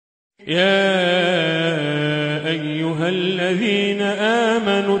يا أيها الذين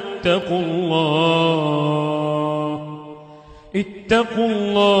آمنوا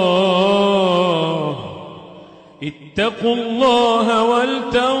اتقوا الله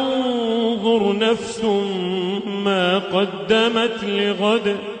ولتنظر نفس ما قدمت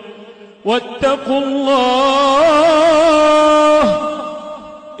لغد واتقوا الله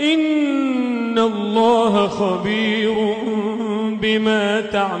إن الله خبير بما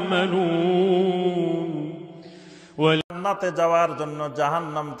تعملون জান্নাতে যাওয়ার জন্য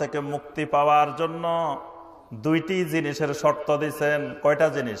জাহান্নাম থেকে মুক্তি পাওয়ার জন্য দুইটি জিনিসের শর্ত দিয়েছেন। কয়টা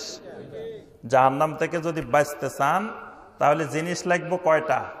জিনিস? জাহান্নাম থেকে যদি বাঁচতে চান তাহলে জিনিস লাগবে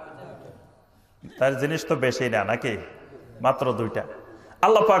কয়টা? তার জিনিস তো বেশি না, নাকি? মাত্র দুইটা।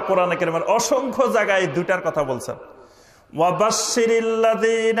 আল্লাহ পাক কোরআনে কারীমের অসংখ্য জায়গায় দুইটার কথা বলছেন।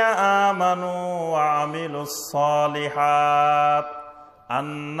 ওয়াবাশশিরিল্লাযীনা আমানু ওয়া আমিলুস সালিহাত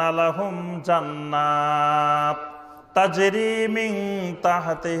আন্না লাহুম জান্নাত তাজরি মিন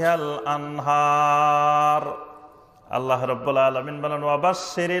তাহতিহাল আনহার। আল্লাহ রাব্বুল আলামিন বলেন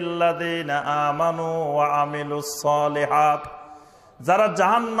ওয়াবাশশিরিল্লাযীনা আমানু ওয়া আমিলুস সালিহাত, যারা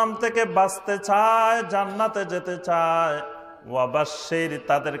জাহান্নাম থেকে বাঁচতে চায়, জান্নাতে যেতে চায়, ওয়াবাশশির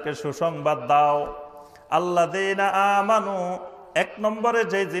তাদেরকে সুসংবাদ দাও। আল্লাযীনা আমানু, এক নম্বরে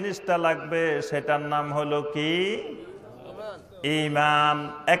যে জিনিসটা লাগবে সেটার নাম হলো কি? ঈমান।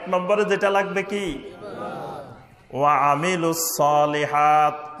 এক নম্বরে যেটা লাগবে কি? ওয়া আমিলুস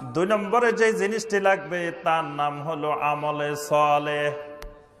সালিহাত। দুই নম্বরে যে জিনিসটি লাগবে তার নাম হলো আমলে সালেহ।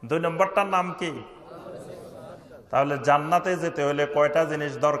 দুই নম্বরটার নাম কি? তাহলে জান্নাতে যেতে হলে কয়টা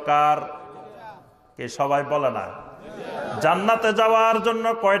জিনিস দরকার? কি সবাই বলে না? জান্নাতে যাওয়ার জন্য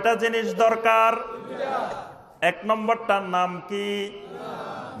কয়টা জিনিস দরকার? এক নম্বরটার নাম কি?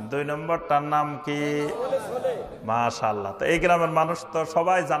 দুই নম্বরটার নাম কি? মাশাআল্লাহ। তো এই গ্রামের মানুষ তো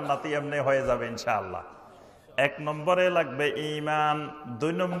সবাই জান্নাতি এমনি হয়ে যাবে ইনশাআল্লাহ। এক নম্বরে লাগবে ঈমান,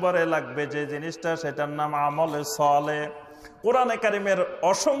 দুই নম্বরে লাগবে যে জিনিসটা সেটার নাম আমলে সালেহ। কোরআনে কারীমের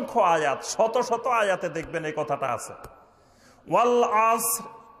অসংখ্য আয়াত, শত শত আয়াতে দেখবেন এই কথাটা আছে। ওয়াল আসর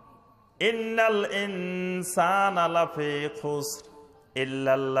ইন্নাল ইনসানা লাফি খুসর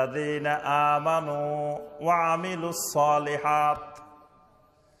ইল্লাল্লাযীনা আমানু ওয়া আমিলুস সালিহাত।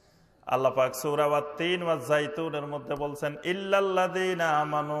 আল্লাহ পাক সূরা ওয়াত-তিন ওয়া যাইতুনের মধ্যে বলছেন ইল্লাল্লাযীনা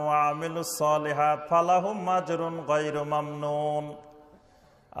আমানু ওয়া আমিলুস সালিহাত ফালাহুম আজরুন গায়রু মামনুন।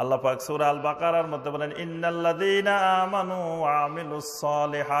 আল্লাহ পাক সূরা আল বাকারার মধ্যে বলেন ইন্নাল্লাযীনা আমানু ওয়া আমিলুস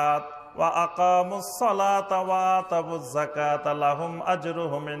সালিহাত ওয়া আকামুস সালাতা ওয়া আতাবুজ যাকাতা লাহুম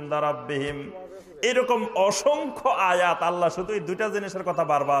আজরুহুম ইনদা রাব্বিহিম। এরকম অসংখ্য আয়াত আল্লাহ শুধু এই দুইটা জিনিসের কথা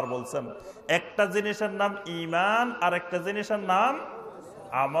বারবার বলছেন। একটা জিনিসের নাম ঈমান আর একটা জিনিসের নাম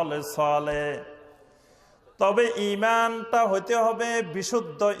আমলে সালেহ। তবে ঈমানটা হইতে হবে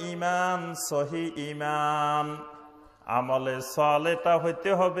বিশুদ্ধ ঈমান, সহি ঈমান। আমলে সালেহটা হইতে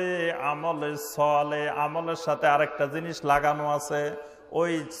হবে আমলে সালেহ। আমলের সাথে আরেকটা জিনিস লাগানো আছে,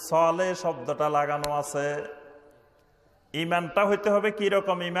 ওই সালেহ শব্দটা লাগানো আছে। ঈমানটা হইতে হবে কি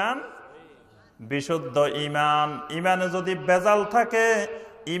রকম ঈমান? বিশুদ্ধ ঈমান। ঈমানে যদি ভেজাল থাকে,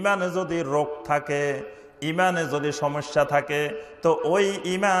 ঈমানে যদি রোগ থাকে, ঈমানে যদি সমস্যা থাকে, তো ওই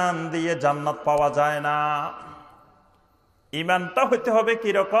ঈমান দিয়ে জান্নাত পাওয়া যায় না। ঈমানটা হইতে হবে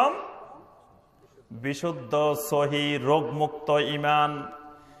কি রকম? বিশুদ্ধ, সহি, রোগমুক্ত ঈমান।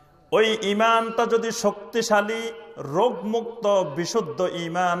 ওই ঈমানটা যদি শক্তিশালী, রোগমুক্ত, বিশুদ্ধ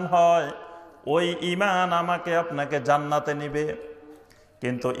ঈমান হয়, ওই ঈমান আমাকে আপনাকে জান্নাতে নিবে।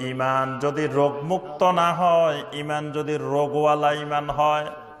 কিন্তু ঈমান যদি রোগমুক্ত না হয়, ঈমান যদি রোগওয়ালা ঈমান হয়,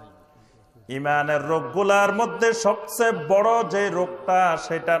 ঈমানের রোগগুলার মধ্যে সবচেয়ে বড় যে রোগটা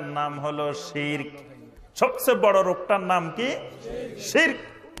সেটার নাম হলো শিরক। সবচেয়ে বড় রোগটার নাম কি? শিরক।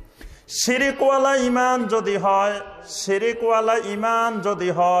 শিরকওয়ালা ঈমান যদি হয়, শিরকওয়ালা ঈমান যদি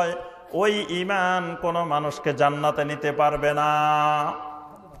হয়, ওই ঈমান কোনো মানুষকে জান্নাতে নিতে পারবে না।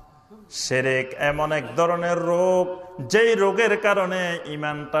 শিরক এমন এক ধরনের রোগ, যেই রোগের কারণে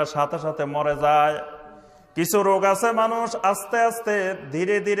ঈমানটা সাথে সাথে মরে যায়। কিছু রোগ আছে মানুষ আস্তে আস্তে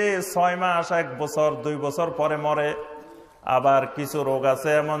ধীরে ধীরে 6 মাস, 1 বছর, 2 বছর পরে মরে। আবার কিছু রোগ আছে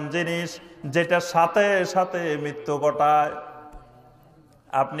এমন জিনিস যেটা সাথে সাথে মৃত্যু ঘটায়।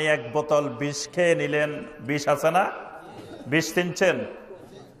 আপনি 1 বোতল বিষ খেয়ে নিলেন, বিষ আছে না? বিষ কিনছেন,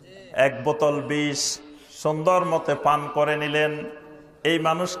 1 বোতল বিষ সুন্দর মতে পান করে নিলেন। এই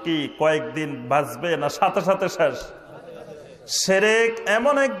মানুষ কি কয়েকদিন বাঁচবে না সাথে সাথে শেষ? শিরক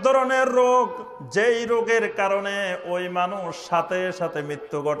এমন এক ধরনের রোগ, যেই রোগের কারণে ওই মানুষ সাথে সাথে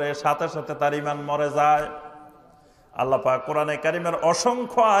মৃত্যু ঘটে, সাথে সাথে তার ঈমান মরে যায়। আল্লাহ পাক কোরআনে কারীমের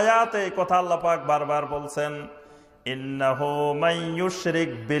অসংখ্য আয়াতে এই কথা আল্লাহ পাক বারবার বলছেন ইন্নাহু মান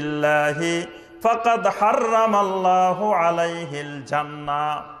ইউশরিক বিল্লাহি ফাকাদ হাররামাল্লাহু আলাইহিল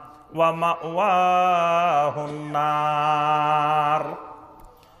জান্নাহ ওয়া মাওয়াহুন নার।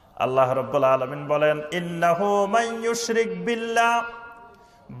 আল্লাহ রাব্বুল আলামিন বলেন, ইন্নাহু মান ইউশরিক বিল্লাহ,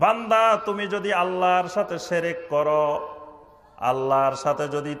 বান্দা তুমি যদি আল্লাহর সাথে শিরক করো, আল্লাহর সাথে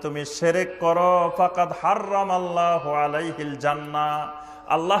যদি তুমি শিরক করো, ফাকাদ হাররামাল্লাহু আলাইহিল জান্নাহ,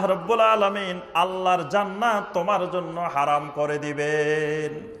 আল্লাহ রাব্বুল আলামিন আল্লাহর জান্নাত তোমার জন্য হারাম করে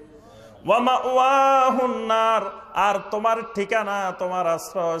দিবেন। ওয়া মাওয়াহুন নার, আর তোমার ঠিকানা, তোমার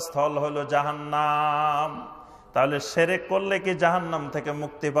আশ্রয়স্থল হলো জাহান্নাম। তাহলে শিরক করলে কি জাহান্নাম থেকে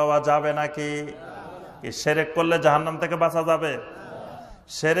মুক্তি পাওয়া যাবে নাকি? কি শিরক করলে জাহান্নাম থেকে বাঁচা যাবে?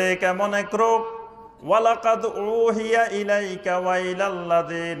 শিরক এমন এক রোগ, ওয়ালাকাদ উহিয়া ইলাইকা ওয়া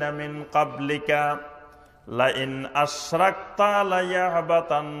ইলাল্লাযিনা মিন ক্বাবলিকা লাইন আশরাকতা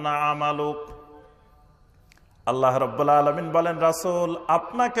লায়াহবাতান্না আমালুক। আল্লাহ রাব্বুল আলামিন বলেন, রাসূল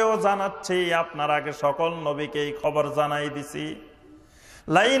আপনাকেও জানাচ্ছি, আপনার আগে সকল নবীকেই খবর জানাই দিছি,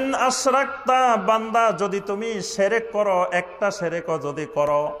 লাইন আশরাকতা, বান্দা যদি তুমি শিরক করো, একটা শিরকও যদি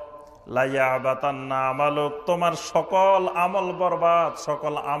করো, লায়াহবাতান্না আমালুক, তোমার সকল আমল বরবাদ,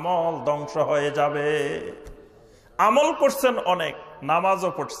 সকল আমল ধ্বংস হয়ে যাবে। আমল করছেন অনেক, নামাজও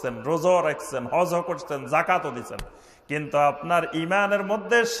পড়ছেন, রোজাও রাখছেন, হজও করছেন, যাকাতও দিচ্ছেন, কিন্তু আপনার ইমানের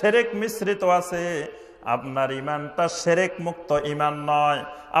মধ্যে শিরক মিশ্রিত আছে। আপনার ইমানটা শিরক মুক্ত ইমান নয়,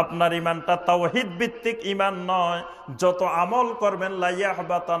 আপনার ইমানটা তাওহীদ ভিত্তিক ইমান নয়। যত আমল করবেন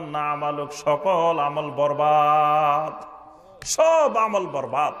লায়াহবাতান্না আমালুক, সকল আমল বরবাদ, সব আমল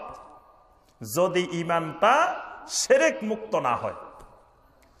বরবাদ, যদি ইমানটা শিরক মুক্ত না হয়।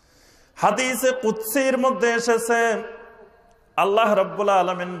 হাদিসে কুদসির মধ্যে এসেছে, আল্লাহ রাব্বুল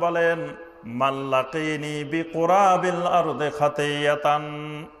আলামিন বলেন, মান লাকিনি বিকুরাবিল আরদি খাতিয়াতান,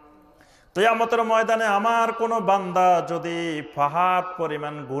 কিয়ামতের ময়দানে আমার কোন বান্দা যদি পাহাড়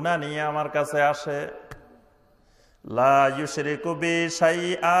পরিমাণ গুনাহ নিয়ে আমার কাছে আসে, লা ইউশরিকু বি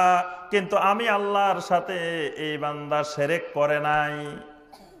শাইআ, কিন্তু আমি আল্লাহর সাথে এই বান্দা শিরক করে নাই,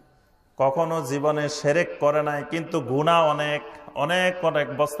 কখনো জীবনে শিরক করে নাই, কিন্তু গুনাহ অনেক অনেক অনেক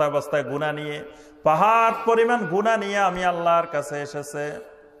বস্তায় বস্তায় গুনাহ নিয়ে, পাহাড় পরিমাণ গুনাহ নিয়ে আমি আল্লাহর কাছে এসেছে,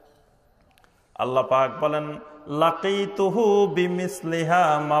 আল্লাহ পাক বলেন, লাকিতুহু বিমিসলিহা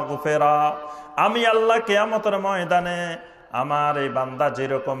মাগফিরা, আমি আল্লাহ কিয়ামতের ময়দানে আমার এই বান্দা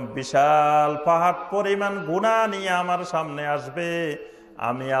যেরকম বিশাল পাহাড় পরিমাণ গুনাহ নিয়ে আমার সামনে আসবে,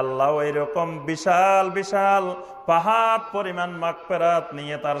 আমি আল্লাহ এরকম বিশাল বিশাল পাহাড় পরিমাণ মাগফিরাত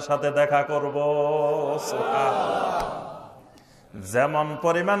নিয়ে তার সাথে দেখা করব। সুবহানাল্লাহ। যেমন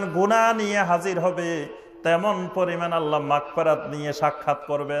পরিমাণ গুনাহ নিয়ে হাজির হবে, তেমন পরিমাণ আল্লাহ মাগফিরাত নিয়ে সাক্ষাৎ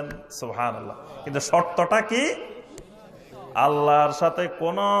করবেন। সুবহানাল্লাহ। কিন্তু শর্তটা কি? আল্লাহর সাথে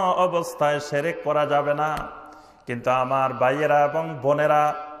কোনো অবস্থায় শিরক করা যাবে না। কিন্তু আমার ভাইয়েরা এবং বোনেরা,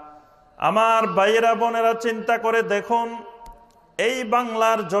 আমার ভাইয়েরা বোনেরা চিন্তা করে দেখুন, এই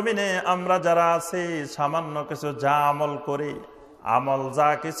বাংলার জমিনে আমরা যারা আছি, সামান্য কিছু যা আমল করি, আমল যা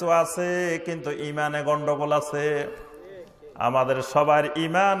কিছু আছে, কিন্তু ইমানে গন্ডগোল আছে। আমাদের সবার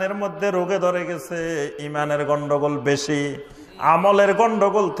ইমানের মধ্যে রোগে ধরে গেছে, ইমানের গন্ডগোল বেশি, আমলের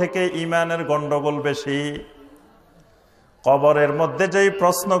গন্ডগোল থেকে ইমানের গন্ডগোল বেশি। কবরের মধ্যে যেই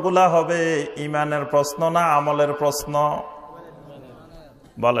প্রশ্নগুলা হবে, ইমানের প্রশ্ন না আমলের প্রশ্ন?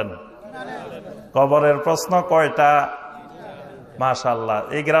 বলেন, কবরের প্রশ্ন কয়টা? মাশাআল্লাহ,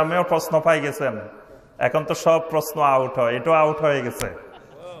 এই গ্রামেও প্রশ্ন পাই গেছেন। এখন তো সব প্রশ্ন আউট হয়, এটাও আউট হয়ে গেছে।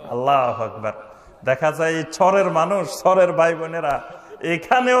 আল্লাহু আকবার। দেখা যায় ছরের মানুষ, ছরের ভাই বোনেরা,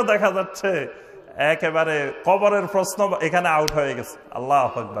 এখানেও দেখা যাচ্ছে একেবারে কবরের প্রশ্ন এখানে আউট হয়ে গেছে।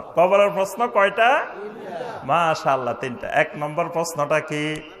 আল্লাহু আকবার। কবরের প্রশ্ন কয়টা? মাশাআল্লাহ, তিনটা। এক নম্বর প্রশ্নটা কি?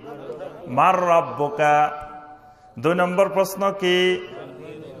 মার রাব্বুকা। দুই নম্বর প্রশ্ন কি?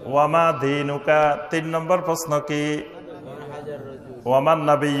 ওয়ামা দীনুকা। তিন নম্বর প্রশ্ন কি? ওয়ামান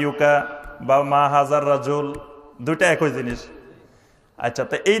নাবিয়ুকা বা মা হাজার রাজুল। দুইটা একই জিনিস। আচ্ছা,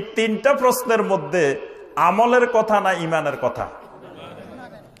 তো এই তিনটা প্রশ্নের মধ্যে আমলের কথা না ইমানের কথা?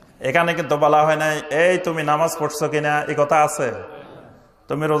 এখানে কিন্তু বলা হয় নাই এই তুমি নামাজ পড়ছো কিনা, এই কথা আছে?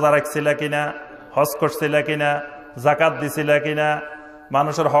 তুমি রোজা রাখছিলা কিনা, হজ করছিলা কিনা, যাকাত দিছিলা কিনা,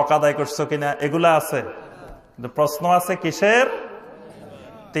 মানুষের হক আদায় করছো কিনা, এগুলা আছে। কিন্তু প্রশ্ন আছে কিসের?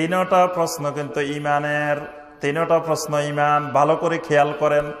 তিনটা প্রশ্ন কিন্তু ইমানের। তিনটা প্রশ্ন ইমান। ভালো করে খেয়াল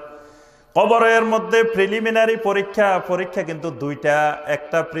করেন। কবরের মধ্যে প্রিলিমিনারি পরীক্ষা, পরীক্ষা কিন্তু দুইটা,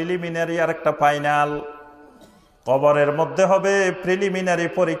 একটা প্রিলিমিনারি আর একটা ফাইনাল। কবরের মধ্যে হবে প্রিলিমিনারি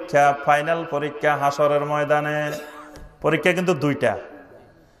পরীক্ষা, ফাইনাল পরীক্ষা হাসরের ময়দানে। পরীক্ষা কিন্তু দুইটা।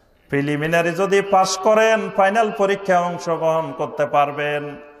 প্রিলিমিনারি যদি পাস করেন, ফাইনাল পরীক্ষা অংশগ্রহণ করতে পারবেন।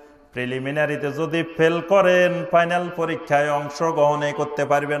 প্রিলিমিনারিতে যদি ফেল করেন ফাইনাল পরীক্ষায় অংশগ্রহণে করতে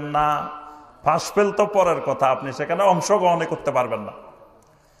পারবেন না। পাস ফেল তো পরের কথা, আপনি সেখানে অংশগ্রহণে করতে পারবেন না।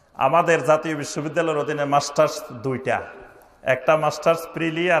 আমাদের জাতীয় বিশ্ববিদ্যালয়ের অধীনে মাস্টার্স দুইটা, একটা মাস্টার্স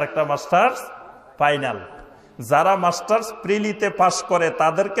প্রিলি আর একটা মাস্টার্স ফাইনাল। যারা মাস্টার্স প্রিলিতে পাস করে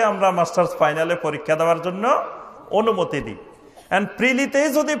তাদেরকে আমরা মাস্টার্স ফাইনালে পরীক্ষা দেওয়ার জন্য অনুমতি দিই। এন্ড প্রিলিতেই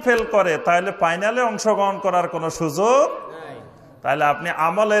যদি ফেল করে তাহলে ফাইনালে অংশগ্রহণ করার কোনো সুযোগ। তাহলে আপনি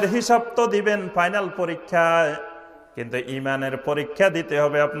আমলের হিসাব তো দিবেন ফাইনাল পরীক্ষায়, কিন্তু ইমানের পরীক্ষা দিতে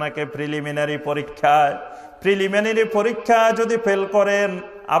হবে আপনাকে প্রিলিমিনারি পরীক্ষায়। প্রিলিমিনারি পরীক্ষা যদি ফেল করেন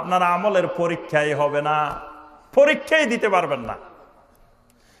আপনার আমলের পরীক্ষাই হবে না, পরীক্ষাই দিতে পারবেন না।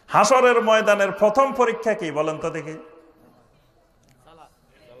 হাসরের ময়দানের প্রথম পরীক্ষা কি বলেন তো দেখি?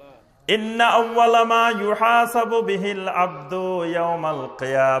 ইন্না আউওয়ালা মা ইউহাসাবু বিহিল আবদু ইয়াউমাল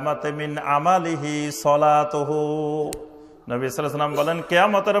কিয়ামাতি মিন আমালিহি সালাতুহু। নবী সাল্লাল্লাহু আলাইহি ওয়াসাল্লাম বলেন,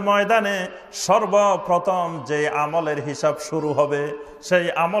 কিয়ামতের ময়দানে সর্বপ্রথম যে আমলের হিসাব শুরু হবে সেই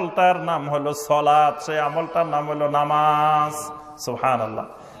আমলটার নাম হলো সালাত, সেই আমলটার নাম হলো নামাজ। সুবহানাল্লাহ।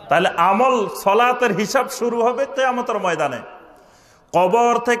 তাহলে আমল সালাতের হিসাব শুরু হবে কিয়ামতের ময়দানে।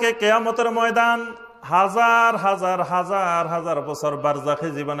 কবর থেকে কিয়ামতের ময়দান হাজার হাজার হাজার হাজার বছর বারজাখী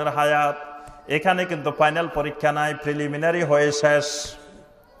জীবনের হায়াত। এখানে কিন্তু ফাইনাল পরীক্ষা নাই, প্রিলিমিনারি হয়ে শেষ।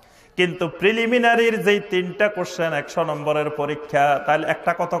 কিন্তু প্রিলিমিনারির যেই 3টা কোশ্চেন 100 নম্বরের পরীক্ষা, তাহলে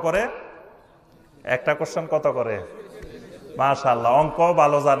একটা কত করে? একটা কোশ্চেন কত করে? মাশাআল্লাহ, অঙ্ক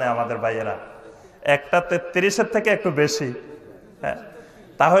ভালো জানে আমাদের ভাইয়েরা। একটা 33-এর থেকে একটু বেশি। হ্যাঁ,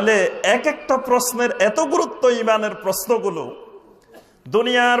 তাহলে এক একটা প্রশ্নের এত গুরুত্ব। ইমানের প্রশ্নগুলো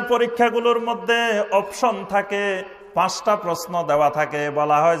দুনিয়ার পরীক্ষাগুলোর মধ্যে অপশন থাকে, 5টা প্রশ্ন দেওয়া থাকে,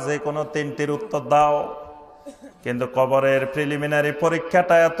 বলা হয় যে কোনো 3টির উত্তর দাও। কিন্তু কবরের প্রিলিমিনারি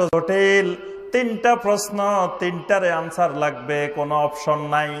পরীক্ষাটা এত জটিল, 3টা প্রশ্ন, 3টারে আনসার লাগবে, কোনো অপশন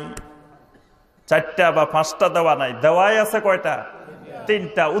নাই। 4টা বা 5টা দেওয়া নাই, দেওয়াই আছে কয়টা?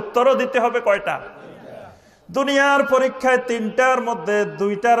 3টা। উত্তরও দিতে হবে কয়টা? দুনিয়ার পরীক্ষায় 3টার মধ্যে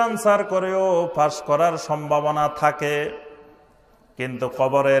 2টার আনসার করেও পাস করার সম্ভাবনা থাকে, কিন্তু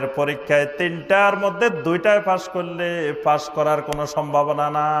কবরের পরীক্ষায় 3টার মধ্যে 2টায় পাস করলে পাস করার কোনো সম্ভাবনা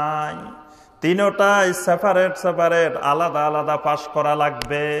নাই। 3টাই সেপারেট সেপারেট, আলাদা আলাদা পাস করা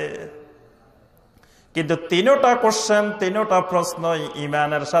লাগবে। কিন্তু 3টা কোশ্চেন, 3টা প্রশ্নই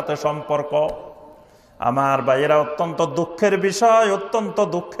ইমানের সাথে সম্পর্ক। আমার ভাইয়েরা, অত্যন্ত দুঃখের বিষয়, অত্যন্ত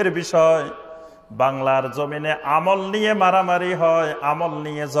দুঃখের বিষয়, বাংলার জমিনে আমল নিয়ে মারামারি হয়, আমল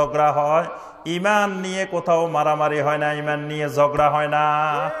নিয়ে ঝগড়া হয়, ইমান নিয়ে কোথাও মারামারি হয় না, ইমান নিয়ে ঝগড়া হয় না।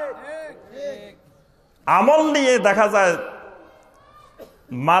 আমল নিয়ে দেখা যায়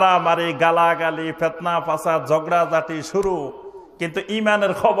মারামারি, গালাগালি, ফিতনা ফাসাদ, ঝগড়াঝাটি শুরু, কিন্তু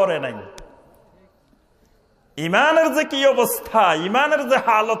ইমানের খবরে নাই। ইমানের যে কি অবস্থা, ইমানের যে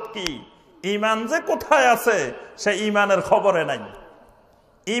হালত কি, ইমান যে কোথায় আছে, সে ইমানের খবরে নাই।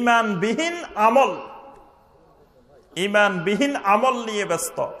 ইমানবিহীন আমল, ইমানবিহীন আমল নিয়ে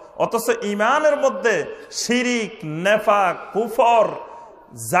ব্যস্ত। অথচ ইমানের মধ্যে শিরিক, নেফাক, কুফর,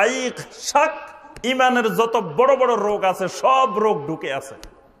 জাইক, শাক, ইমানের যত বড় বড় রোগ আছে সব রোগ ঢুকে আছে।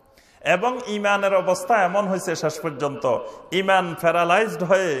 এবং ইমানের অবস্থা এমন হয়েছে শেষ পর্যন্ত ইমান প্যারালাইজড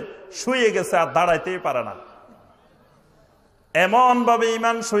হয়ে শুয়ে গেছে, আর দাঁড়াইতেই পারে না। এমন ভাবে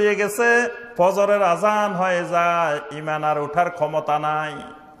ইমান শুয়ে গেছে, ফজরের আজান হয়ে যায়, ইমান আর ওঠার ক্ষমতা নাই।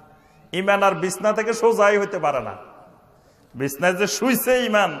 ইমান আর বিছনা থেকে সোজাই হইতে পারে না। বিছনায় যে শুইছে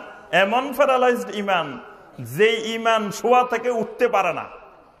ইমান, এমন প্যারালাইজড ইমান, যে ইমান শোয়া থেকে উঠতে পারে না।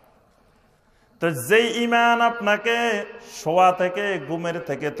 তো যেই ইমান আপনাকে শোয়া থেকে, ঘুমের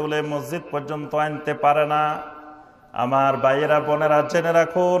থেকে তুলে মসজিদ পর্যন্ত আনতে পারে না, আমার ভাইয়েরা বোনেরা জেনে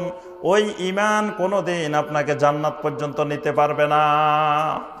রাখুন, ওই ইমান কোনোদিন আপনাকে জান্নাত পর্যন্ত নিতে পারবে না।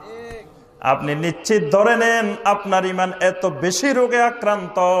 আপনি নিশ্চিত ধরে নেন আপনার ইমান এত বেশি রোগে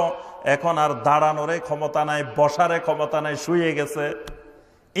আক্রান্ত, এখন আর দাঁড়ানোর ক্ষমতা নাই, বসার ক্ষমতা নাই, শুয়ে গেছে।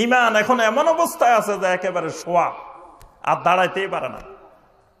 ইমান এখন এমন অবস্থায় আছে যে একেবারে শোয়া, আর দাঁড়াইতেই পারে না।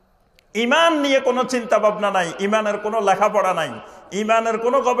 ইমান নিয়ে কোনো চিন্তা ভাবনা নাই, ইমানের কোনো লেখাপড়া নাই, ইমানের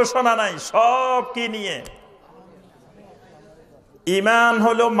কোনো গবেষণা নাই। সব কি নিয়ে? ইমান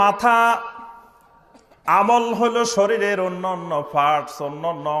হলো মাথা, আমল হলো শরীরের অন্যান্য পার্টস,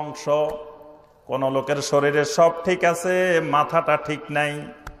 অন্যান্য অংশ। কোন লোকের শরীরে সব ঠিক আছে, মাথাটা ঠিক নাই,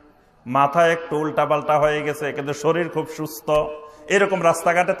 মাথা একটু উল্টাপাল্টা হয়ে গেছে, কিন্তু শরীর খুব সুস্থ। এরকম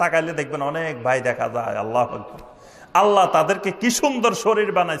রাস্তাঘাটে তাকাইলে দেখবেন অনেক ভাই দেখা যায়। আল্লাহ আল্লাহ তাদেরকে কি সুন্দর শরীর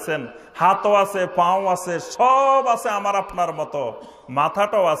বানাইছেন, হাতও আছে, পাও আছে, সব আছে আমার আপনার মতো,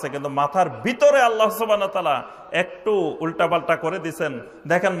 মাথাটাও আছে, কিন্তু মাথার ভিতরে আল্লাহ সুবহানাহু ওয়া তাআলা একটু উল্টাপাল্টা করে দিছেন।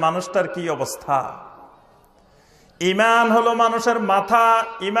 দেখেন মানুষটার কি অবস্থা। ইমান হলো মানুষের মাথা,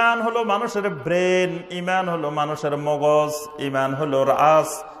 ইমান হলো মানুষের ব্রেন, ইমান হলো মানুষের মগজ, ইমান হলো রাস,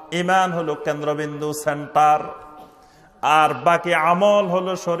 ইমান হলো কেন্দ্রবিন্দু, সেন্টার। আর বাকি আমল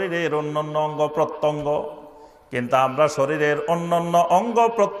হলো শরীরের অন্যান্য অঙ্গ প্রত্যঙ্গ। কিন্তু আমরা শরীরের অন্যান্য অঙ্গ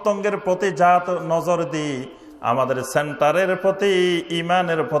প্রত্যঙ্গের প্রতি যা নজর দিই, আমাদের সেন্টারের প্রতি,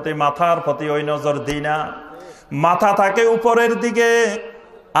 ইমানের প্রতি, মাথার প্রতি ওই নজর দিই না। মাথা থাকে উপরের দিকে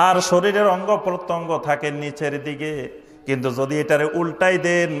আর শরীরের অঙ্গ প্রত্যঙ্গ থাকে নিচের দিকে। কিন্তু যদি এটারে উল্টাই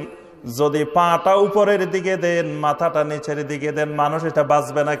দেন, যদি পাটা উপরের দিকে দেন, মাথাটা নিচের দিকে দেন, মানুষ এটা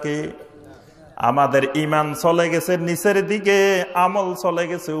বাঁচবে নাকি? আমাদের ইমান চলে গেছে নিচের দিকে, আমল চলে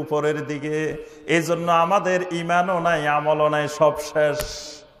গেছে উপরের দিকে। এই জন্য আমাদের ইমানও নাই, আমলও নাই, সব শেষ।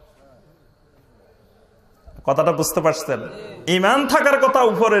 কথাটা বুঝতে পারছেন? ইমান থাকার কথা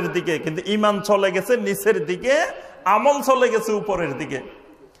উপরের দিকে, কিন্তু ইমান চলে গেছে নিচের দিকে, আমল চলে গেছে উপরের দিকে।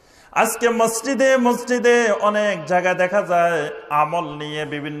 আজকে মসজিদে মসজিদে অনেক জায়গায় দেখা যায় আমল নিয়ে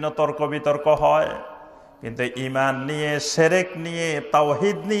বিভিন্ন তর্ক বিতর্ক হয়, কিন্তু ইমান নিয়ে, শিরক নিয়ে,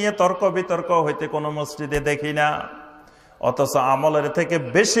 তাওহীদ নিয়ে তর্ক বিতর্ক হইতে কোনো মসজিদে দেখি না। অথচ আমলের থেকে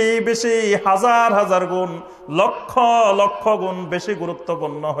বেশি বেশি, হাজার হাজার গুণ, লক্ষ লক্ষ গুণ বেশি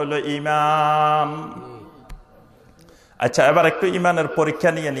গুরুত্বপূর্ণ হলো ইমান। আচ্ছা, এবার একটু ইমানের পরীক্ষা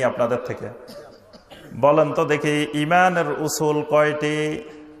নিয়ে নিই আপনাদের থেকে। বলেন তো দেখি, ইমানের উসুল কয়টি?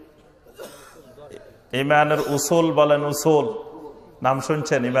 ইমানের উসুল বলেন, উসুল নাম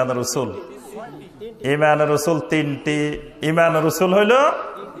শুনছেন? ইমানের উসুল, ইমানের উসুল তিনটি। ইমানের উসুল হইল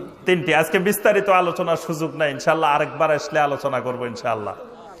তিনটি। আজকে বিস্তারিত আলোচনার সুযোগ নাই, ইনশাল্লাহ আরেকবার আসলে আলোচনা করবো ইনশাল্লাহ।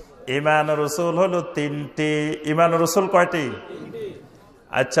 ইমানের উসুল হলো তিনটি। ইমানের উসুল কয়টি?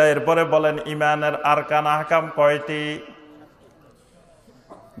 আচ্ছা, এরপরে বলেন ইমানের আরকান আহকাম কয়টি?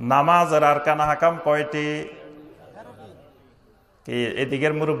 নামাজের আরকান আহকাম কয়টি? কি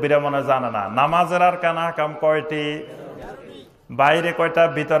এদিকের মুরব্বীরা মনে জানে না? নামাজের আরকান আহকাম কয়টি? বাইরে কয়টা,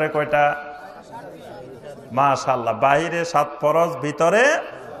 ভিতরে কয়টা? মাশাআল্লাহ, বাইরে 7 ফরজ, ভিতরে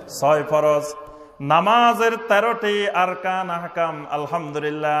 6 ফরজ। নামাজের 13টি আরকান আহকাম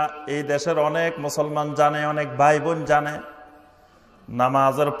আলহামদুলিল্লাহ এই দেশের অনেক মুসলমান জানে, অনেক ভাই বোন জানে।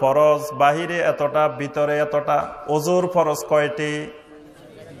 নামাজের ফরজ বাহিরে এতটা, ভিতরে এতটা। ওযুর ফরজ কয়টি?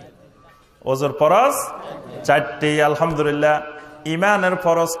 ওযুর ফরজ 4টি আলহামদুলিল্লাহ। ইমানের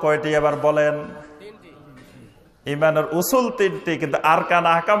ফরজ কয়টি এবার বলেন? ইমানের উসুল 3টি, কিন্তু আরকান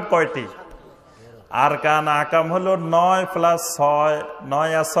আহকাম কয়টি? আরকান আহকাম হলো 9 + 6,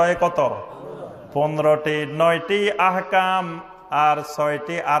 9 আর 6 কত? 15টি। 9টি আহকাম আর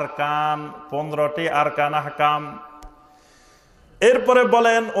 6টি আরকান, 15টি আরকান আহকাম। এরপরে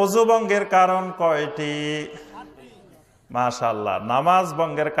বলেন ওযু ভঙ্গের কারণ কয়টি? মাশাআল্লাহ। নামাজ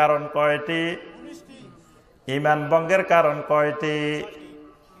ভঙ্গের কারণ কয়টি? ইমান ভঙ্গের কারণ কয়টি?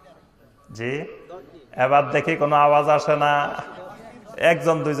 জি, এবার দেখি কোনো আওয়াজ আসে না।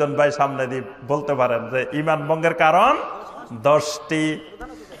 একজন দুইজন ভাই সামনে দিয়ে বলতে পারেন যে ইমান ভঙ্গের কারণ 10টি।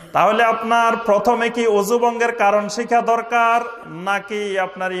 তাহলে আপনার প্রথমে কি ওযু ভঙ্গের কারণ শেখা দরকার, নাকি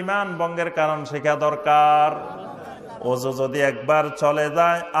আপনার ইমান ভঙ্গের কারণ শেখা দরকার? ওযু যদি একবার চলে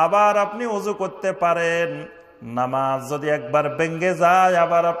যায় আবার আপনি ওযু করতে পারেন। নামাজ যদি একবার ভেঙে যায়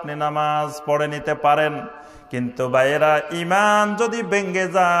আবার আপনি নামাজ পড়ে নিতে পারেন। কিন্তু ভাইয়েরা, ইমান যদি ভেঙে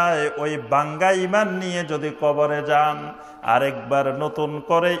যায়, ওই ভাঙ্গা ইমান নিয়ে যদি কবরে যান, আরেকবার নতুন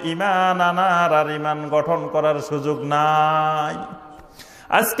করে ইমান আনার আর ইমান গঠন করার সুযোগ নাই।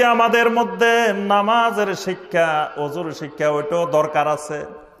 আজকে আমাদের মধ্যে নামাজের শিক্ষা, ওযুর শিক্ষা ওইটাও দরকার আছে,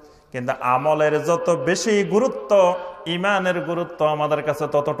 কিন্তু আমলের যত বেশি গুরুত্ব, ইমানের গুরুত্ব আমাদের কাছে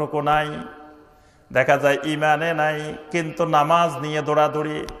ততটুকু নাই। দেখা যায় ইমানে নাই, কিন্তু নামাজ নিয়ে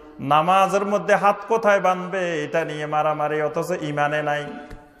দৌড়াদৌড়ি, নামাজের মধ্যে হাত কোথায় বাঁধবে এটা নিয়ে মারামারি, অথচ ইমানে নাই।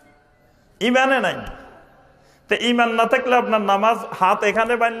 ইমানে নাই। তো ইমান না থাকলে আপনার নামাজ, হাত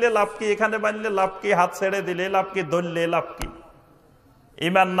এখানে বাঁধলে লাভ কি, এখানে বাঁধলে লাভ কি, হাত ছেড়ে দিলে লাভ কি, ধরলে লাভ কি?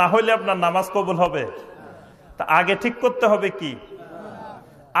 ইমান না হইলে আপনার নামাজ কবুল হবে? তা আগে ঠিক করতে হবে কি?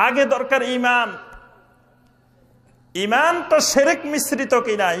 আগে দরকার ইমান। ইমানটা শিরক মিশ্রিত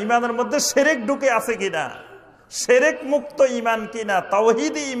কিনা, ইমানের মধ্যে শিরক ঢুকে আছে কিনা, শিরক মুক্ত ইমান কিনা,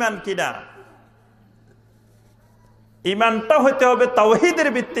 তাওহীদি ইমান কিনা। ইমানটা হইতে হবে তাওহীদের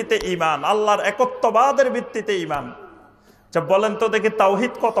ভিত্তিতে ইমান, আল্লাহর একত্ববাদের ভিত্তিতে ইমান। আচ্ছা বলেন তো দেখি,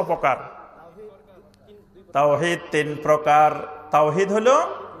 তাওহীদ কত প্রকার? তাওহীদ 3 প্রকার। তাওহীদ হলো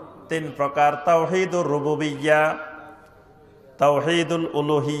 3 প্রকার। তাওহীদুর রুবুবিয়্যাহ, তাওহীদুল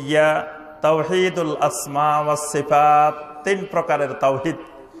উলুহিয়্যাহ, তাওহীদুল আসমা ওয়াস সিফাত। 3 প্রকারের তাওহীদ,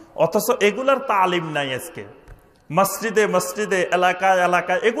 অথচ এগুলার তালিম নাই। আজকে মসজিদে মসজিদে, এলাকায়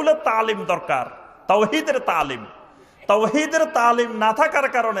এলাকায় এগুলোর তালিম দরকার, তাওহীদের তালিম। তাওহীদের তালিম না থাকার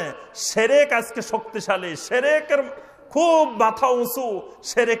কারণে শিরক আজকে শক্তিশালী, শিরকের খুব মাথা উঁচু,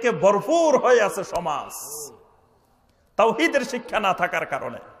 শিরকে ভরপুর হয়ে আছে সমাজ, তাওহীদের শিক্ষা না থাকার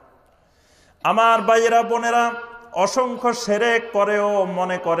কারণে। আমার ভাইয়েরা বোনেরা, অসংখ্য শিরক করেও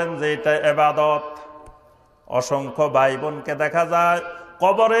মনে করেন যে এটা ইবাদত। অসংখ্য ভাই বোনকে দেখা যায়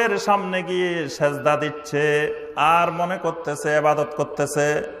কবরের সামনে গিয়ে সেজদা দিচ্ছে আর মনে করতেছে ইবাদত করতেছে,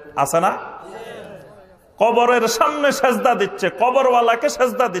 আছে না? কবরের সামনে সেজদা দিচ্ছে, কবরওয়ালাকে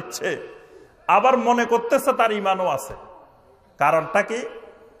সেজদা দিচ্ছে, আবার মনে করতেছে তার ঈমানও আছে। কারণটা কি?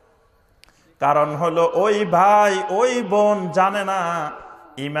 কারণ হলো ওই ভাই ওই বোন জানে না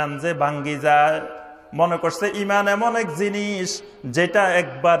ঈমান যে ভাঙ্গি যায়। মনে করছে ঈমান এমন এক জিনিস যেটা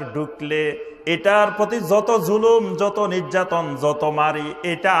একবার ঢুকলে এটার প্রতি যত জুলুম, যত নির্যাতন, যত মারি,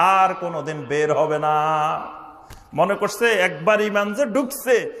 এটা আর কোনোদিন বের হবে না। মনে করছে একবার ঈমান যে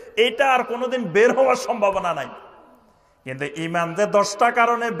ঢুকছে এটা আর কোনোদিন বের হওয়ার সম্ভাবনা নাই। কিন্তু ঈমান যে 10টা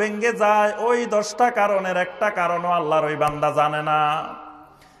কারণে ভেঙ্গে যায়, ওই 10টা কারণের একটা কারণও আল্লাহর ওই বান্দা জানে না।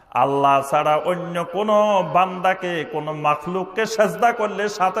 আল্লাহ ছাড়া অন্য কোন বান্দাকে, কোন মাখলুককে সেজদা করলে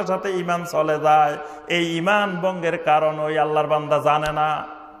সাথে সাথে ঈমান চলে যায়। এই ঈমান ভঙ্গের কারণ ওই আল্লাহর বান্দা জানে না।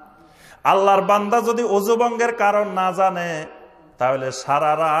 আল্লাহর বান্দা যদি ওযু ভঙ্গের কারণ না জানে, তাহলে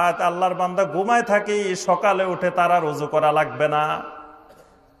সারা রাত আল্লাহর বান্দা ঘুমায় থাকি, সকালে উঠে তার আর ওযু করা লাগবে না।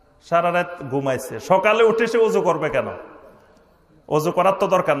 সারা রাত ঘুমাইছে, সকালে উঠে সে ওযু করবে কেন? ওযু করার তো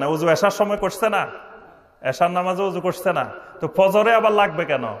দরকার নাই। ওযু এশার সময় করছে না, এশার নামাজে ওযু করছে না, তো ফজরে আবার লাগবে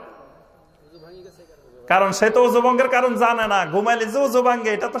কেন? কারণ সে তো ওযু ভঙ্গের কারণ জানে না। ঘুমাইলে যে ওযু ভাঙ্গে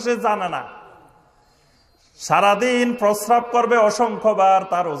এটা তো সে জানে না। সারাদিন প্রস্রাব করবে অসংখ্যবার,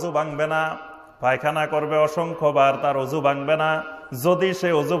 তার ওযু ভাঙবে না। পায়খানা করবে অসংখ্যবার, তার ওযু ভাঙবে না, যদি সে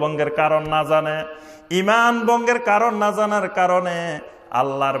ওযু ভঙ্গের কারণ না জানে। ঈমান ভঙ্গের কারণ না জানার কারণে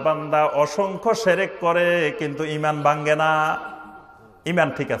আল্লাহর বান্দা অসংখ্য শিরক করে, কিন্তু ঈমান ভাঙ্গে না, ঈমান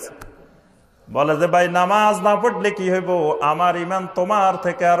ঠিক আছে। বলে যে ভাই নামাজ না পড়লে কি হইব? আমার ঈমান তোমার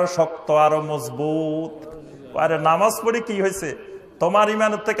থেকে আরো শক্ত, আরো মজবুত। আরে নামাজ পড়ি কি হয়েছে? তোমার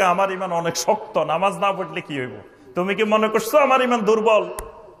ঈমানের থেকে আমার ঈমান অনেক শক্ত, নামাজ না পড়লে কি হইব? তুমি কি মনে করছো আমার ঈমান দুর্বল?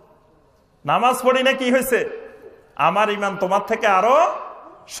 নামাজ পড়ি না কি হয়েছে? আমার ঈমান তোমার থেকে আরো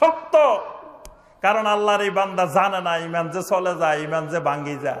শক্ত। কারণ আল্লাহর এই বান্দা জানে না ঈমান যে চলে যায়, ঈমান যে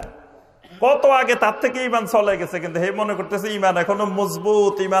ভাঙ্গি যায়। কত আগে তার থেকে ঈমান চলে গেছে, কিন্তু হে মনে করতেছে ঈমান এখনো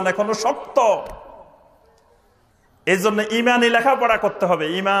মজবুত, ঈমান এখনো শক্ত। এই জন্য ঈমানই লেখাপড়া করতে হবে,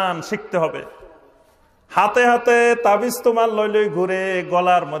 ঈমান শিখতে হবে। হাতে হাতে তাবিজ তোমার লই ঘুরে,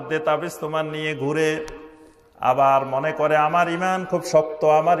 গলার মধ্যে তাবিজ তোমার নিয়ে ঘুরে, আবার মনে করে আমার ঈমান খুব শক্ত,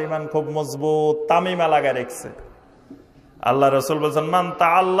 আমার ঈমান খুব মজবুত, তামিমা লাগা রেখেছে। আল্লাহ রাসূল বলেছেন, মান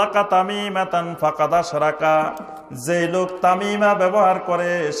তাআল্লাকা তামিমাতান ফাকাদ আশরাকা, যে লোক তামিমা ব্যবহার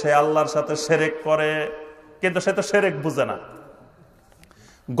করে সে আল্লাহর সাথে শিরক করে। কিন্তু সে তো শিরক বুঝে না।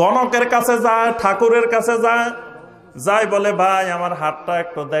 গণকের কাছে যায়, ঠাকুরের কাছে যায়, বলে ভাই আমার হাতটা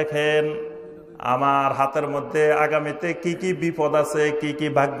একটু দেখেন, আমার হাতের মধ্যে আগামীতে কি কি বিপদ আছে, কি কি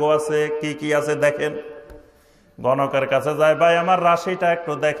ভাগ্য আছে, কি কি আছে দেখেন। গণকের কাছে যায়, ভাই আমার রাশিটা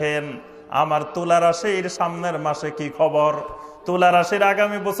একটু দেখেন, আমার তুলা রাশির সামনের মাসে কি খবর, তুলা রাশির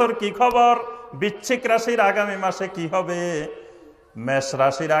আগামী বছর কি খবর, বৃশ্চিক রাশির আগামী মাসে কি হবে, মেষ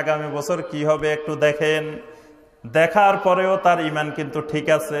রাশির আগামী বছর কি হবে একটু দেখেন। দেখার পরেও তার ঈমান কিন্তু ঠিক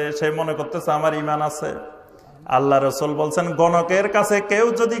আছে, সে মনে করতেছে আমার ঈমান আছে। আল্লাহ রাসূল বলছেন, গণকের কাছে কেউ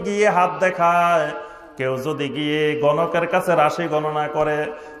যদি গিয়ে হাত দেখায়, কেউ যদি গিয়ে গণকের কাছে রাশি গণনা করে,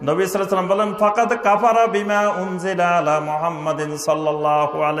 নবী সাল্লাল্লাহু আলাইহি ওয়াসাল্লাম বলেন, ফাকাদ কাফারা বিমা উনজিলা আলা মুহাম্মাদিন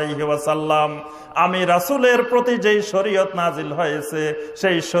সাল্লাল্লাহু আলাইহি ওয়াসাল্লাম, আমি রাসূলের প্রতি যেই শরীয়ত নাজিল হয়েছে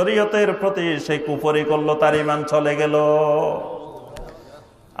সেই শরীয়তের প্রতি সে কুফরি করলো, তার ঈমান চলে গেল।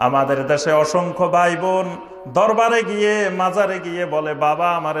 আমাদের দেশে অসংখ্য ভাই বোন দরবারে গিয়ে, মাজারে গিয়ে বলে, বাবা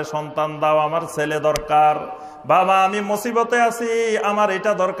আমারে সন্তান দাও, আমার ছেলে দরকার, বাবা আমি মুসিবতে আছি, আমার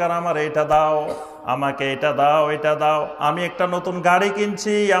এটা দরকার, আমার এটা দাও, আমাকে এটা দাও, এটা দাও, আমি একটা নতুন গাড়ি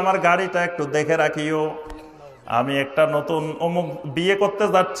কিনছি, আমার গাড়িটা একটু দেখে রাখিও, আমি একটা নতুন অমুক বিয়ে করতে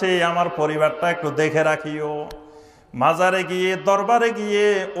যাচ্ছি, আমার পরিবারটা একটু দেখে রাখিও। মাজারে গিয়ে, দরবারে গিয়ে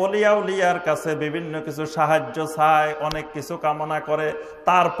ওলিয়া উলিয়ার কাছে বিভিন্ন কিছু সাহায্য চায়, অনেক কিছু কামনা করে,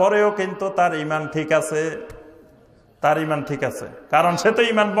 তারপরেও কিন্তু তার ঈমান ঠিক আছে, তার ঈমান ঠিক আছে। কারণ সে তো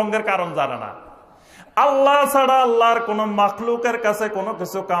ঈমান ভঙ্গের কারণ জানে না। আল্লাহ ছাড়া আল্লাহর কোন মাখলুকের কাছে কোনো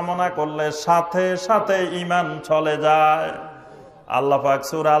কিছু কামনা করলে সাথে সাথে ঈমান চলে যায়। আল্লাহ পাক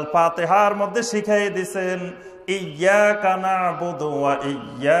সূরা আল ফাতিহার মধ্যে শিখিয়ে দিয়েছেন, ইয়্যাকা না'বুদু ওয়া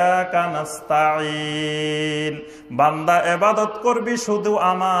ইয়্যাকা নাস্তাঈন, বান্দা ইবাদত করবি শুধু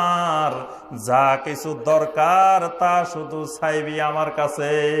আমার, যা কিছু দরকার তা শুধু চাইবি আমার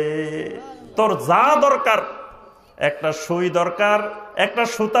কাছে। তোর যা দরকার একটা সুই দরকার, একটা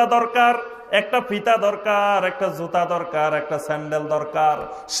সুতা দরকার, একটা ফিতা দরকার, একটা জুতা দরকার, একটা স্যান্ডেল দরকার।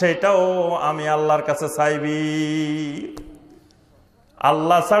 সেটাও আমি আল্লাহর কাছে চাইবি।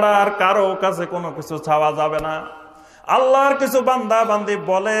 আল্লাহ ছাড়া আর কারো কাছে কোনো কিছু চাওয়া যাবে না। আল্লাহর কিছু বান্দা বান্দি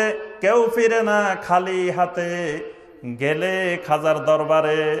বলে কেউ ফিরে না খালি হাতে, গেলে খাজার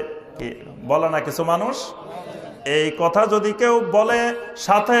দরবারে, বলে না কিছু মানুষ? এই কথা যদি কেউ বলে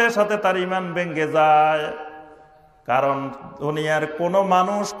সাথে সাথে তার ঈমান ভেঙে যায়। কারণ দুনিয়ার কোনো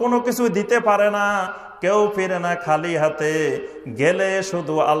মানুষ কোনো কিছু দিতে পারে না, কেউ ফিরে না খালি হাতে, গেলে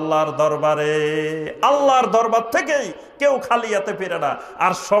শুধু আল্লাহর দরবারে। আল্লাহর দরবার থেকেই কেউ খালি হাতে ফিরে না।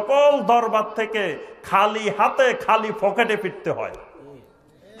 আর সকল দরবার থেকে খালি হাতে খালি পকেটে ফিরতে হয়।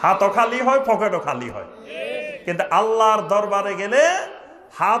 হাতও খালি হয়, পকেটও খালি হয়। কিন্তু আল্লাহর দরবারে গেলে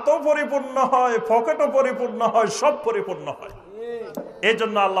হাতও পরিপূর্ণ হয়, পকেটও পরিপূর্ণ হয়, সব পরিপূর্ণ হয়। এই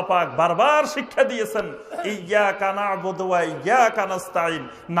জন্য আল্লাহ পাক বারবার শিক্ষা দিয়েছেন, ইয়্যাকা না'বুদু ওয়া ইয়্যাকা নাস্তাঈন।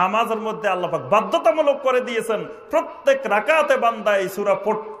 নামাজের মধ্যে আল্লাহ পাক বাধ্যতামূলক করে দিয়েছেন প্রত্যেক রাকাতে বান্দা এই সূরা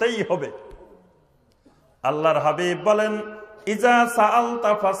পড়তেই হবে। আল্লাহর হাবিব বলেন, ইজা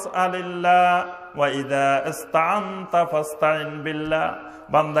সাআলতা ফাসআলিল্লাহ ওয়া ইজা ইসতাআনতা ফাসতাঈন বিল্লাহ।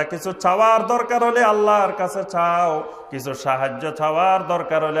 বান্দা কিছু চাওয়ার দরকার হলে আল্লাহর কাছে চাও, কিছু সাহায্য চাওয়ার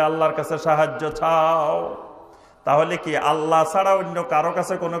দরকার হলে আল্লাহর কাছে সাহায্য চাও। তাহলে কি আল্লাহ ছাড়া অন্য কারো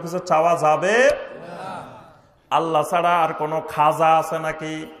কাছে কোনো কিছু চাওয়া যাবে? আল্লাহ ছাড়া আর কোনো খাজা আছে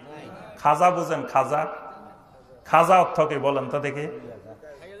নাকি? খাজা বুঝেন? খাজা, খাজা অর্থ কি বলেন তো দেখি?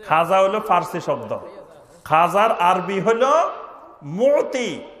 খাজা হলো ফার্সি শব্দ। খাজার আরবি হলো মুতি।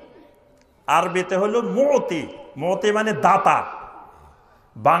 আরবিতে হলো মুতি। মুতি মানে দাতা।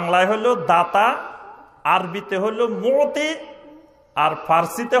 বাংলায় হলো দাতা, আরবিতে হলো মুতি, আর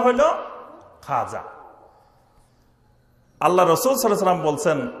ফার্সিতে হলো খাজা। আল্লাহ রাসূল সাল্লাল্লাহু আলাইহি ওয়াসাল্লাম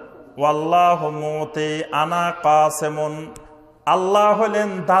বলছেন, ওয়াল্লাহু মুতি আনা কাসিমুন। আল্লাহ হলেন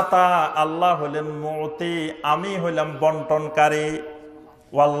দাতা, আল্লাহ হলেন মুতি, আমি হইলাম বন্টনকারী।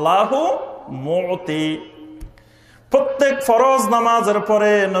 ওয়াল্লাহু মুতি। প্রত্যেক ফরজ নামাজের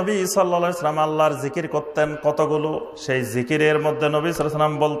পরে নবী সাল্লাল্লাহু আলাইহি ওয়াসাল্লাম আল্লাহর জিকির করতেন কতগুলো। সেই জিকিরের মধ্যে নবী সাল্লাল্লাহু আলাইহি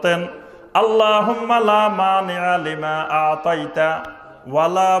ওয়াসাল্লাম বলতেন, আল্লাহুম্মা লা মানিআ লিমা আতাইতা ওয়া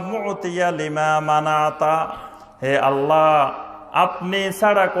লা মুতিয়া লিমা মানাতা। হে আল্লাহ, আপনি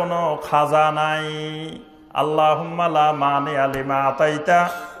ছাড়া কোনো খাজা নাই। আল্লাহুম্মা লা মানিআ লিমা আতাইতা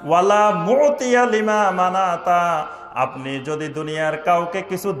ওয়া লা মুতিয়া লিমা মানাতা। আপনি যদি দুনিয়ার কাউকে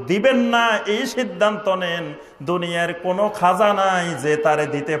কিছু দিবেন না এই সিদ্ধান্ত নেন, দুনিয়ার কোনো খাজা নাই যে তারে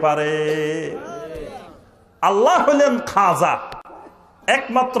দিতে পারে। আল্লাহ হলেন খাজা,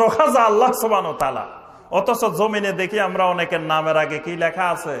 একমাত্র খাজা আল্লাহ সুবহানাহু ওয়া তাআলা। অথচ জমিনে দেখি আমরা অনেকের নামের আগে কি লেখা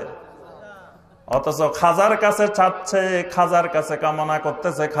আছে, অথচ খাজার কাছে চাচ্ছে, খাজার কাছে কামনা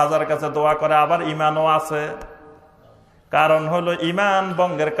করতেছে, খাজার কাছে দোয়া করে, আবার ইমানও আছে। কারণ হলো ইমান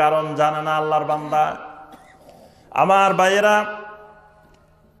ভঙ্গের কারণ জানে না আল্লাহর বান্দা। আমার ভাইয়েরা,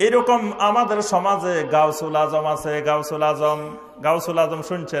 এরকম আমাদের সমাজে গাউসুল আজম আছে। গাউসুল আজম, গাউসুল আজম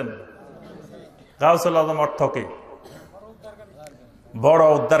শুনছেন? গাউসুল আজম অর্থ কি? বড়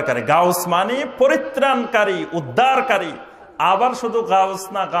উদ্ধারকারী। গাউস মানে পরিত্রাণকারী, উদ্ধারকারী। আবার শুধু গাউস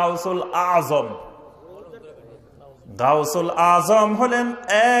না, গাউসুল আজম। গাউসুল আজম হলেন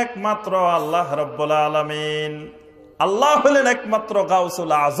একমাত্র আল্লাহ রাব্বুল আলামিন। আল্লাহ হলেন একমাত্র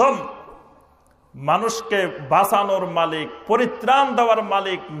গাউসুল আজম। মানুষকে বাঁচানোর মালিক, পরিত্রাণ দেওয়ার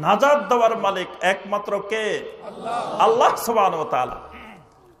মালিক, নাজাত দেওয়ার মালিক একমাত্র কে? আল্লাহ সুবহানাহু ওয়া তাআলা।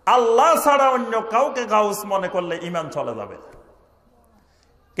 আল্লাহ ছাড়া অন্য কাউকে গাউস মনে করলে ঈমান চলে যাবে।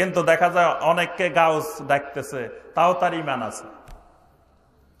 কিন্তু দেখা যায় অনেককে গাউস ডাকতেছে, তাও তার ঈমান আছে।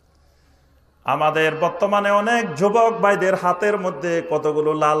 আমাদের বর্তমানে অনেক যুবক ভাইদের হাতের মধ্যে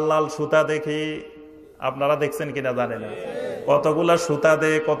কতগুলো লাল লাল সুতা দেখি। আপনারা দেখছেন কিনা জানি না। কতগুলা সুতা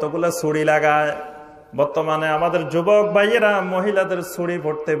দেয়, কতগুলা ছুরি লাগায়। বর্তমানে আমাদের যুবক ভাইয়েরা মহিলাদের ছুরি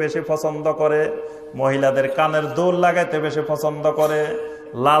পড়তে বেশি পছন্দ করে, মহিলাদের কানের দুল লাগাইতে বেশি পছন্দ করে,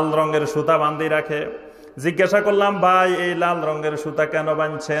 লাল রঙের সুতা বান্ধি রাখে। জিজ্ঞাসা করলাম, ভাই এই লাল রঙের সুতা কেন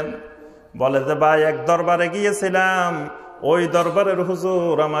বাঁধছেন? বলে যে ভাই এক দরবারে গিয়েছিলাম, ওই দরবারের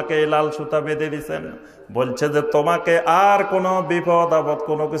হুজুর আমাকে এই লাল সুতা বেঁধে দিছেন। বলছে যে তোমাকে আর কোনো বিপদ আপদ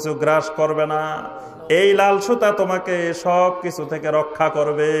কোনো কিছু গ্রাস করবে না, এই লাল সুতা তোমাকে সব কিছু থেকে রক্ষা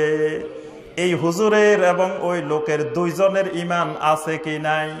করবে। এই হুজুরের এবং ওই লোকের দুইজনের ঈমান আছে কি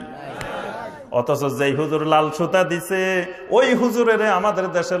নাই? অথচ যেই হুজুর লাল সুতা দিছে, ওই হুজুরের আমাদের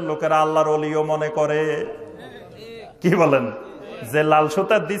দেশের লোকেরা আল্লাহর ওলিও মনে করে। কি বলেন? যে লাল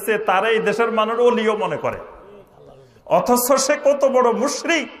সুতা দিছে তারাই দেশের মানুষ ওলিও মনে করে। অথচ সে কত বড়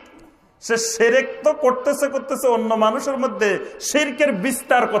মুশরিক। সে শিরক তো করতেছে, অন্য মানুষের মধ্যে শিরকের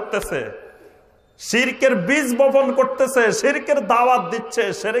বিস্তার করতেছে। শিরকের বীজ বপন করতেছে, শিরকের দাওয়াত দিচ্ছে,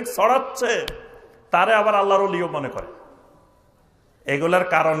 শিরক ছড়াচ্ছে, তারে আবার আল্লাহর ওলিও মনে করে। এগুলার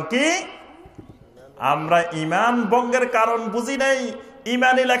কারণ কি? আমরা ঈমান ভঙ্গের কারণ বুঝি নাই,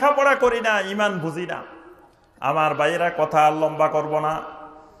 ঈমানি লেখাপড়া করি না, ঈমান বুঝি না। আমার ভাইয়েরা, কথা আর লম্বা করব না।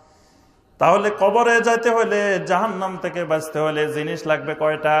 তাহলে কবরে যাইতে হলে, জাহান্নাম থেকে বাঁচতে হলে জিনিস লাগবে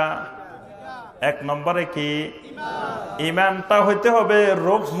কয়টা? এক নম্বরে কি? ঈমানটা হইতে হবে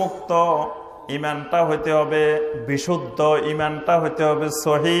রোগ মুক্ত, ঈমানটা হইতে হবে বিশুদ্ধ, ঈমানটা হইতে হবে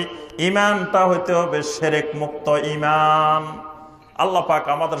সহিহ, ঈমানটা হইতে হবে শিরক মুক্ত ঈমান। আল্লাহ পাক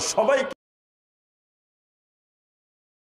আমাদের সবাইকে